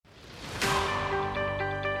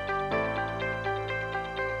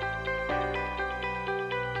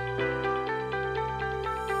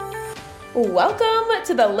Welcome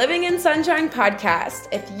to the Living in Sunshine podcast.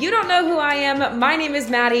 If you don't know who I am, my name is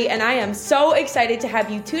Maddie, and I am so excited to have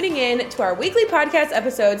you tuning in to our weekly podcast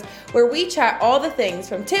episodes where we chat all the things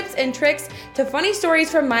from tips and tricks to funny stories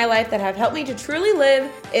from my life that have helped me to truly live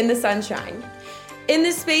in the sunshine. In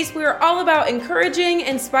this space, we are all about encouraging,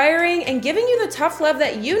 inspiring, and giving you the tough love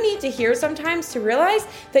that you need to hear sometimes to realize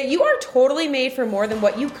that you are totally made for more than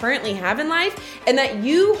what you currently have in life, and that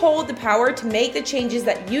you hold the power to make the changes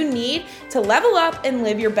that you need to level up and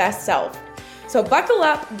live your best self. So buckle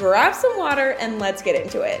up, grab some water, and let's get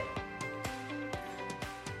into it.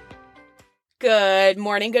 Good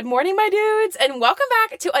morning, my dudes, and welcome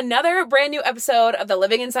back to another brand new episode of the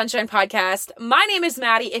Living in Sunshine podcast. My name is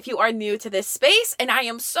Maddie if you are new to this space, and I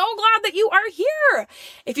am so glad that you are here.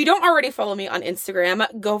 If you don't already follow me on Instagram,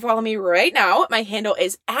 go follow me right now. My handle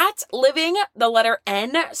is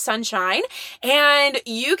 @living_Sunshine, and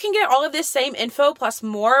you can get all of this same info plus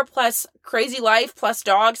more, plus crazy life, plus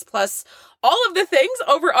dogs, plus all of the things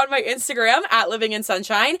over on my Instagram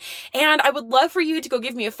 @living_in_sunshine. And I would love for you to go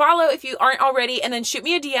give me a follow if you aren't already, and then shoot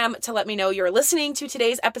me a DM to let me know you're listening to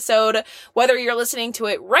today's episode, whether you're listening to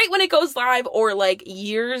it right when it goes live or like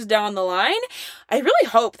years down the line. I really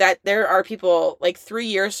hope that there are people like 3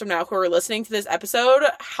 years from now who are listening to this episode.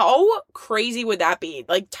 How crazy would that be?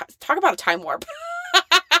 Like, talk about a time warp.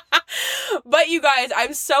 But you guys,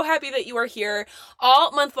 I'm so happy that you are here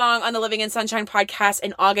all month long on the Living in Sunshine podcast.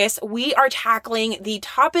 In August, we are tackling the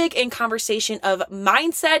topic and conversation of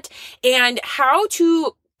mindset and how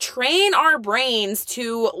to train our brains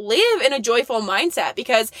to live in a joyful mindset,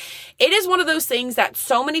 because it is one of those things that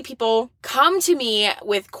so many people come to me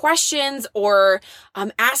with questions or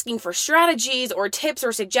asking for strategies or tips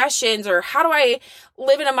or suggestions, or how do I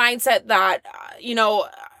live in a mindset that,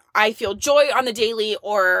 I feel joy on the daily,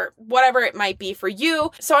 or whatever it might be for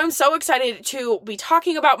you. So I'm so excited to be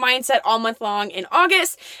talking about mindset all month long in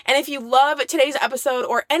August. And if you love today's episode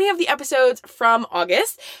or any of the episodes from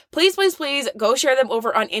August, please go share them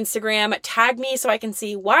over on Instagram. Tag me so I can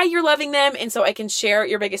see why you're loving them, and so I can share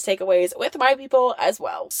your biggest takeaways with my people as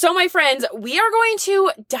well. So my friends, we are going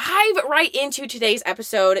to dive right into today's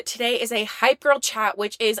episode. Today is a Hype Girl Chat,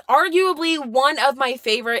 which is arguably one of my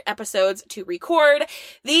favorite episodes to record.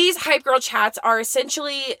 These Hype Girl Chats are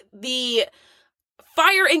essentially the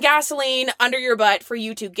fire and gasoline under your butt for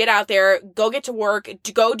you to get out there, go get to work,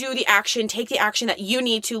 to go do the action, take the action that you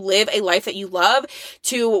need to live a life that you love,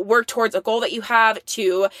 to work towards a goal that you have,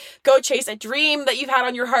 to go chase a dream that you've had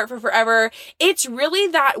on your heart for forever. It's really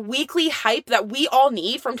that weekly hype that we all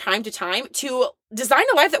need from time to time to design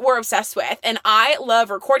a life that we're obsessed with. And I love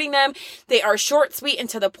recording them. They are short, sweet, and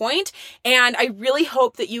to the point. And I really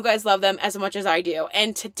hope that you guys love them as much as I do.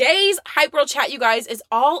 And today's Hype Girl Chat, you guys, is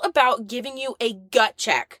all about giving you a gut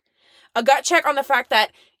check. A gut check on the fact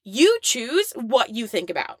that you choose what you think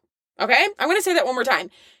about. Okay? I'm going to say that one more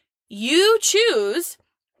time. You choose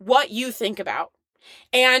what you think about.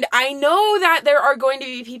 And I know that there are going to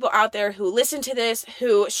be people out there who listen to this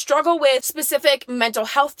who struggle with specific mental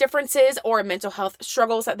health differences or mental health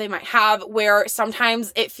struggles that they might have, where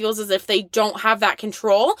sometimes it feels as if they don't have that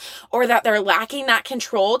control, or that they're lacking that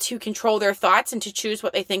control to control their thoughts and to choose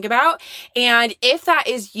what they think about. And if that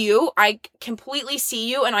is you, I completely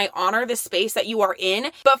see you and I honor the space that you are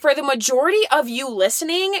in. But for the majority of you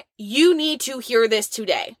listening, you need to hear this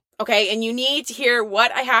today. Okay, and you need to hear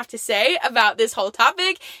what I have to say about this whole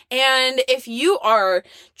topic. And if you are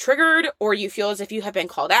triggered, or you feel as if you have been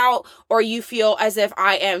called out, or you feel as if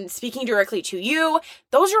I am speaking directly to you,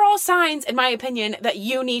 those are all signs, in my opinion, that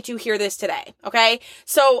you need to hear this today. Okay,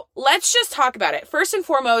 so let's just talk about it. First and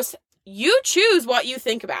foremost, you choose what you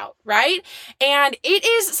think about, right? And it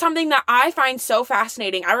is something that I find so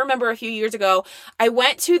fascinating. I remember a few years ago, I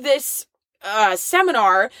went to this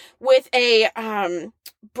seminar with a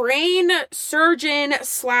brain surgeon /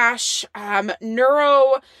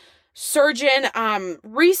 neurosurgeon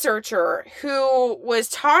researcher who was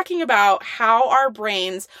talking about how our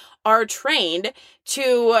brains are trained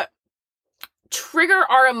to trigger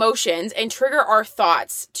our emotions and trigger our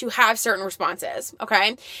thoughts to have certain responses,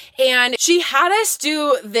 okay? And she had us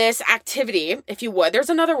do this activity, if you would. There's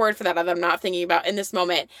another word for that I'm not thinking about in this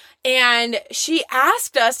moment. And she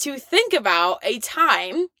asked us to think about a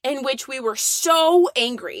time in which we were so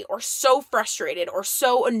angry or so frustrated or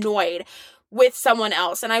so annoyed with someone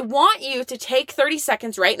else. And I want you to take 30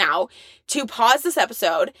 seconds right now to pause this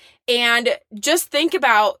episode and just think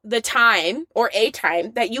about the time or a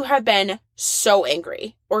time that you have been so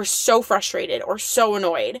angry or so frustrated or so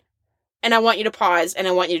annoyed. And I want you to pause, and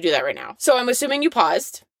I want you to do that right now. So I'm assuming you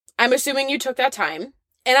paused. I'm assuming you took that time.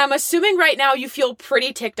 And I'm assuming right now you feel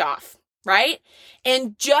pretty ticked off. right?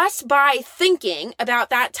 And just by thinking about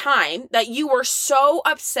that time that you were so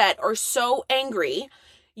upset or so angry,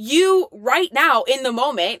 you right now in the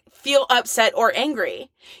moment feel upset or angry.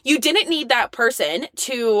 You didn't need that person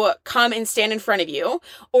to come and stand in front of you,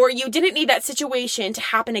 or you didn't need that situation to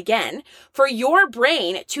happen again for your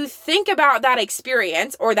brain to think about that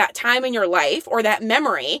experience or that time in your life or that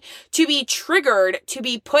memory to be triggered, to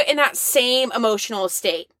be put in that same emotional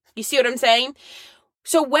state. You see what I'm saying?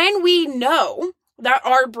 So when we know that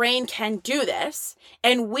our brain can do this,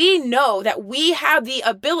 and we know that we have the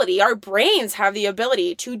ability, our brains have the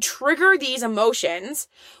ability to trigger these emotions,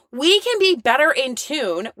 we can be better in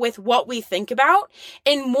tune with what we think about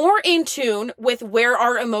and more in tune with where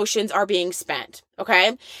our emotions are being spent,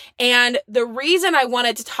 okay? And the reason I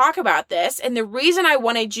wanted to talk about this and the reason I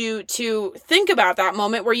wanted you to think about that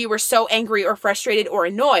moment where you were so angry or frustrated or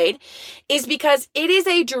annoyed is because it is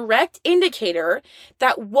a direct indicator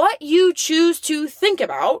that what you choose to think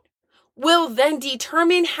about will then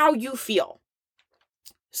determine how you feel.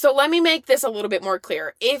 So let me make this a little bit more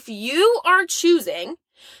clear. If you are choosing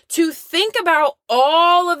to think about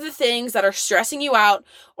all of the things that are stressing you out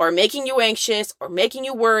or making you anxious or making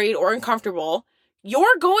you worried or uncomfortable,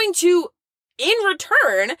 you're going to, in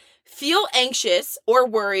return, feel anxious or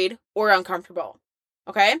worried or uncomfortable.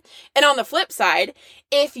 Okay? And on the flip side,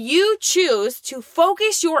 if you choose to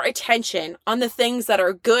focus your attention on the things that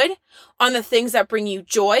are good, on the things that bring you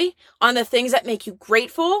joy, on the things that make you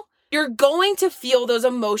grateful, you're going to feel those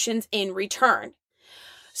emotions in return.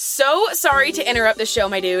 So sorry to interrupt the show,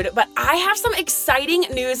 my dude, but I have some exciting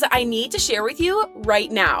news that I need to share with you right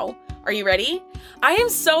now. Are you ready? I am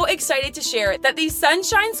so excited to share that the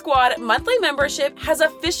Sunshine Squad monthly membership has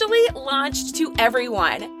officially launched to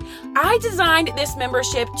everyone. I designed this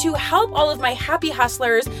membership to help all of my happy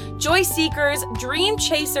hustlers, joy seekers, dream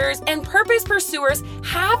chasers, and purpose pursuers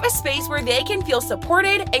have a space where they can feel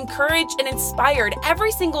supported, encouraged, and inspired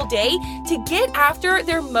every single day to get after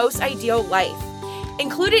their most ideal life.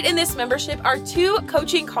 Included in this membership are 2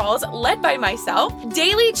 coaching calls led by myself,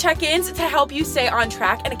 daily check-ins to help you stay on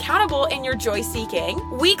track and accountable in your joy seeking,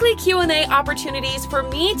 weekly Q&A opportunities for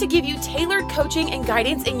me to give you tailored coaching and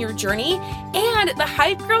guidance in your journey, and the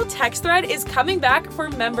Hype Girl text thread is coming back for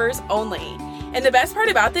members only. And the best part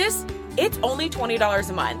about this, it's only $20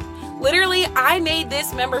 a month. Literally, I made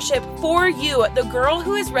this membership for you, the girl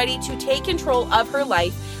who is ready to take control of her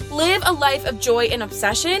life, live a life of joy and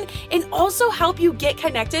obsession, and also help you get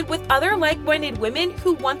connected with other like-minded women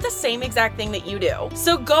who want the same exact thing that you do.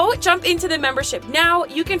 So go jump into the membership now.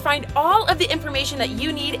 You can find all of the information that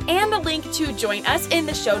you need and the link to join us in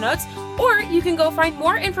the show notes, or you can go find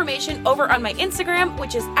more information over on my Instagram,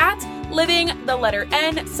 which is at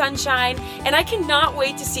living_N_sunshine, and I cannot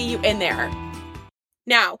wait to see you in there.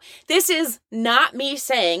 Now, this is not me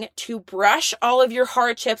saying to brush all of your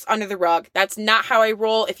hardships under the rug. That's not how I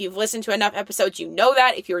roll. If you've listened to enough episodes, you know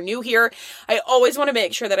that. If you're new here, I always want to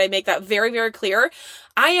make sure that I make that very, very clear.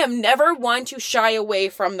 I am never one to shy away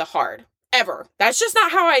from the hard. Ever. That's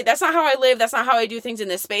not how I live. That's not how I do things in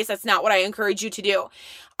this space. That's not what I encourage you to do.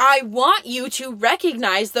 I want you to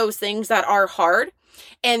recognize those things that are hard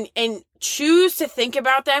and choose to think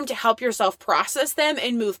about them to help yourself process them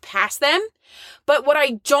and move past them. But what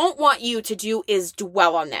I don't want you to do is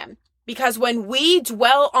dwell on them. Because when we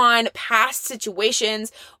dwell on past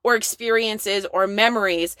situations or experiences or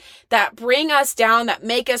memories that bring us down, that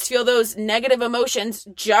make us feel those negative emotions,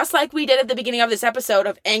 just like we did at the beginning of this episode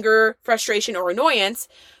of anger, frustration, or annoyance,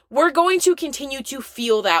 we're going to continue to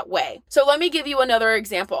feel that way. So let me give you another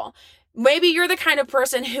example. Maybe you're the kind of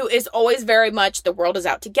person who is always very much, the world is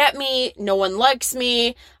out to get me, no one likes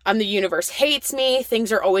me, the universe hates me,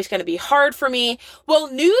 things are always going to be hard for me. Well,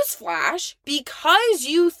 newsflash, because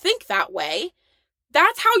you think that way,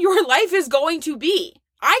 that's how your life is going to be.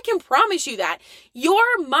 I can promise you that. Your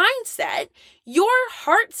mindset, your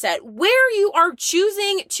heart set, where you are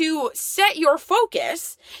choosing to set your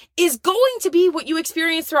focus is going to be what you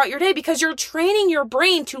experience throughout your day because you're training your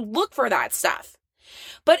brain to look for that stuff.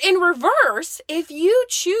 But in reverse, if you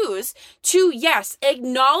choose to, yes,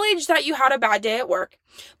 acknowledge that you had a bad day at work,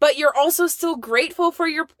 but you're also still grateful for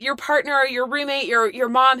your partner or your roommate, your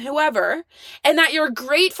mom, whoever, and that you're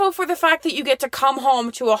grateful for the fact that you get to come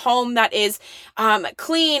home to a home that is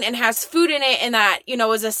clean and has food in it and that,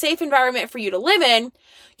 is a safe environment for you to live in,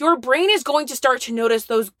 your brain is going to start to notice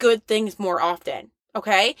those good things more often,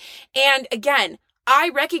 okay? And again,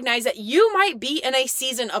 I recognize that you might be in a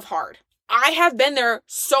season of hard. I have been there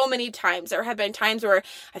so many times. There have been times where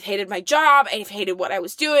I've hated my job. I've hated what I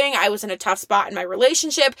was doing. I was in a tough spot in my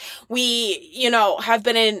relationship. We, have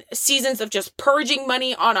been in seasons of just purging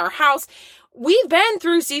money on our house. we've been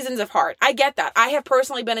through seasons of hard. I get that. I have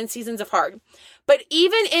personally been in seasons of hard. But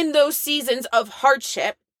even in those seasons of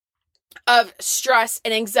hardship, of stress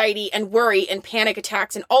and anxiety and worry and panic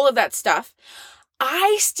attacks and all of that stuff,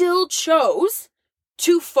 I still chose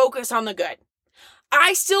to focus on the good.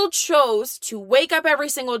 I still chose to wake up every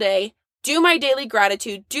single day, do my daily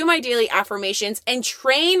gratitude, do my daily affirmations, and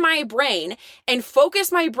train my brain and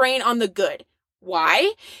focus my brain on the good.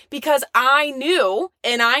 Why? Because I knew,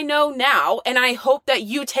 and I know now, and I hope that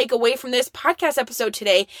you take away from this podcast episode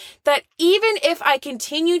today, that even if I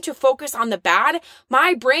continue to focus on the bad,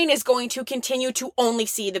 my brain is going to continue to only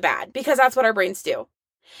see the bad, because that's what our brains do.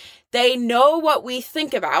 They know what we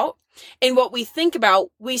think about, and what we think about,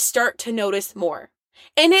 we start to notice more.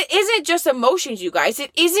 And it isn't just emotions, you guys.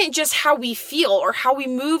 It isn't just how we feel or how we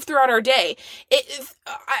move throughout our day.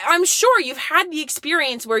 I'm sure you've had the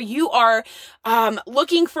experience where you are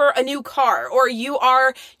looking for a new car, or you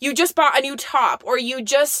just bought a new top, or you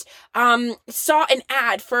just saw an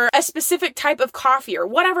ad for a specific type of coffee or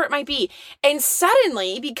whatever it might be. And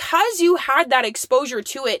suddenly, because you had that exposure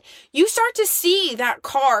to it, you start to see that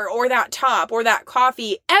car or that top or that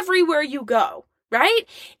coffee everywhere you go. Right?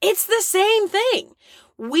 It's the same thing.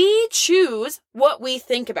 We choose what we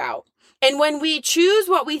think about. And when we choose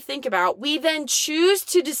what we think about, we then choose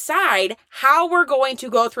to decide how we're going to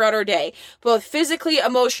go throughout our day, both physically,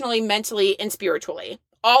 emotionally, mentally, and spiritually.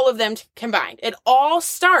 All of them combined. It all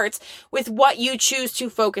starts with what you choose to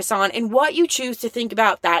focus on and what you choose to think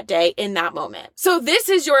about that day in that moment. So this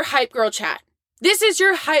is your Hype Girl chat. This is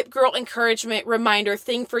your Hype Girl encouragement reminder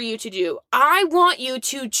thing for you to do. I want you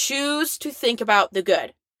to choose to think about the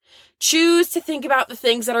good. Choose to think about the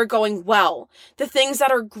things that are going well, the things that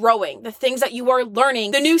are growing, the things that you are learning,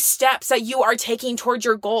 the new steps that you are taking towards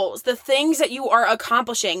your goals, the things that you are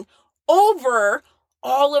accomplishing over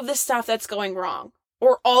all of the stuff that's going wrong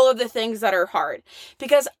or all of the things that are hard.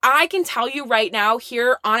 Because I can tell you right now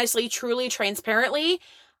here, honestly, truly, transparently,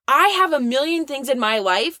 I have a million things in my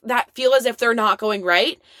life that feel as if they're not going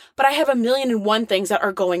right, but I have 1,000,001 things that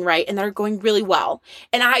are going right and that are going really well.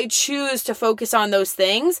 And I choose to focus on those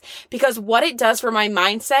things because what it does for my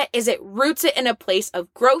mindset is it roots it in a place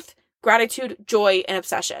of growth, gratitude, joy, and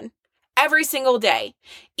obsession. Every single day.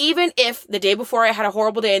 Even if the day before I had a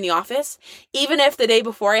horrible day in the office, even if the day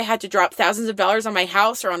before I had to drop thousands of dollars on my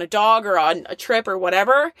house or on a dog or on a trip or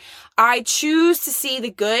whatever, I choose to see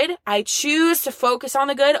the good. I choose to focus on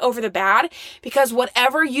the good over the bad because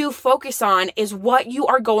whatever you focus on is what you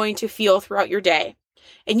are going to feel throughout your day.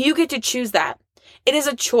 And you get to choose that. It is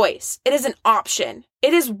a choice. It is an option.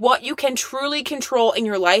 It is what you can truly control in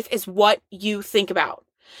your life is what you think about.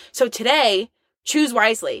 So today, choose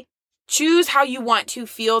wisely. Choose how you want to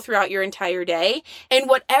feel throughout your entire day. And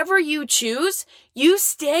whatever you choose, you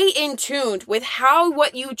stay in tune with how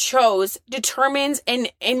what you chose determines and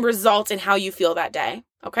results in how you feel that day.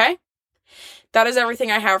 Okay? That is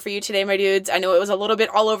everything I have for you today, my dudes. I know it was a little bit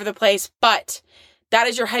all over the place, but that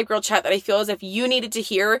is your Hype Girl chat that I feel as if you needed to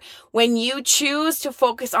hear. When you choose to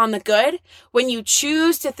focus on the good, when you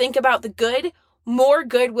choose to think about the good, more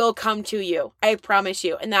good will come to you. I promise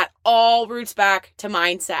you. And that all roots back to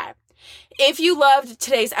mindset. If you loved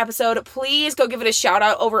today's episode, please go give it a shout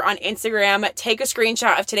out over on Instagram. Take a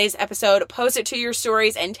screenshot of today's episode, post it to your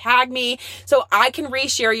stories, and tag me so I can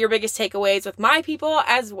reshare your biggest takeaways with my people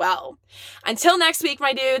as well. Until next week,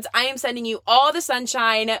 my dudes, I am sending you all the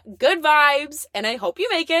sunshine, good vibes, and I hope you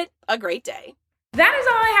make it a great day. That is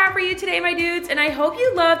all I have for you today, my dudes, and I hope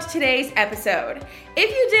you loved today's episode. If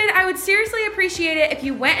you did, I would seriously appreciate it if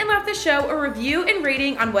you went and left the show a review and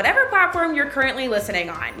rating on whatever platform you're currently listening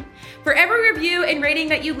on. For every review and rating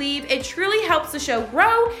that you leave, it truly helps the show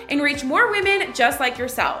grow and reach more women just like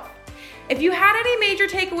yourself. If you had any major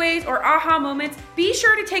takeaways or aha moments, be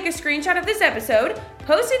sure to take a screenshot of this episode,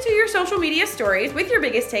 post it to your social media stories with your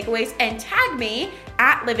biggest takeaways, and tag me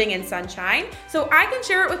at Living in Sunshine so I can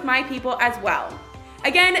share it with my people as well.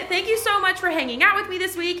 Again, thank you so much for hanging out with me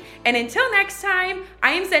this week, and until next time,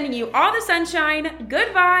 I am sending you all the sunshine,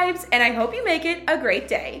 good vibes, and I hope you make it a great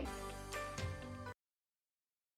day.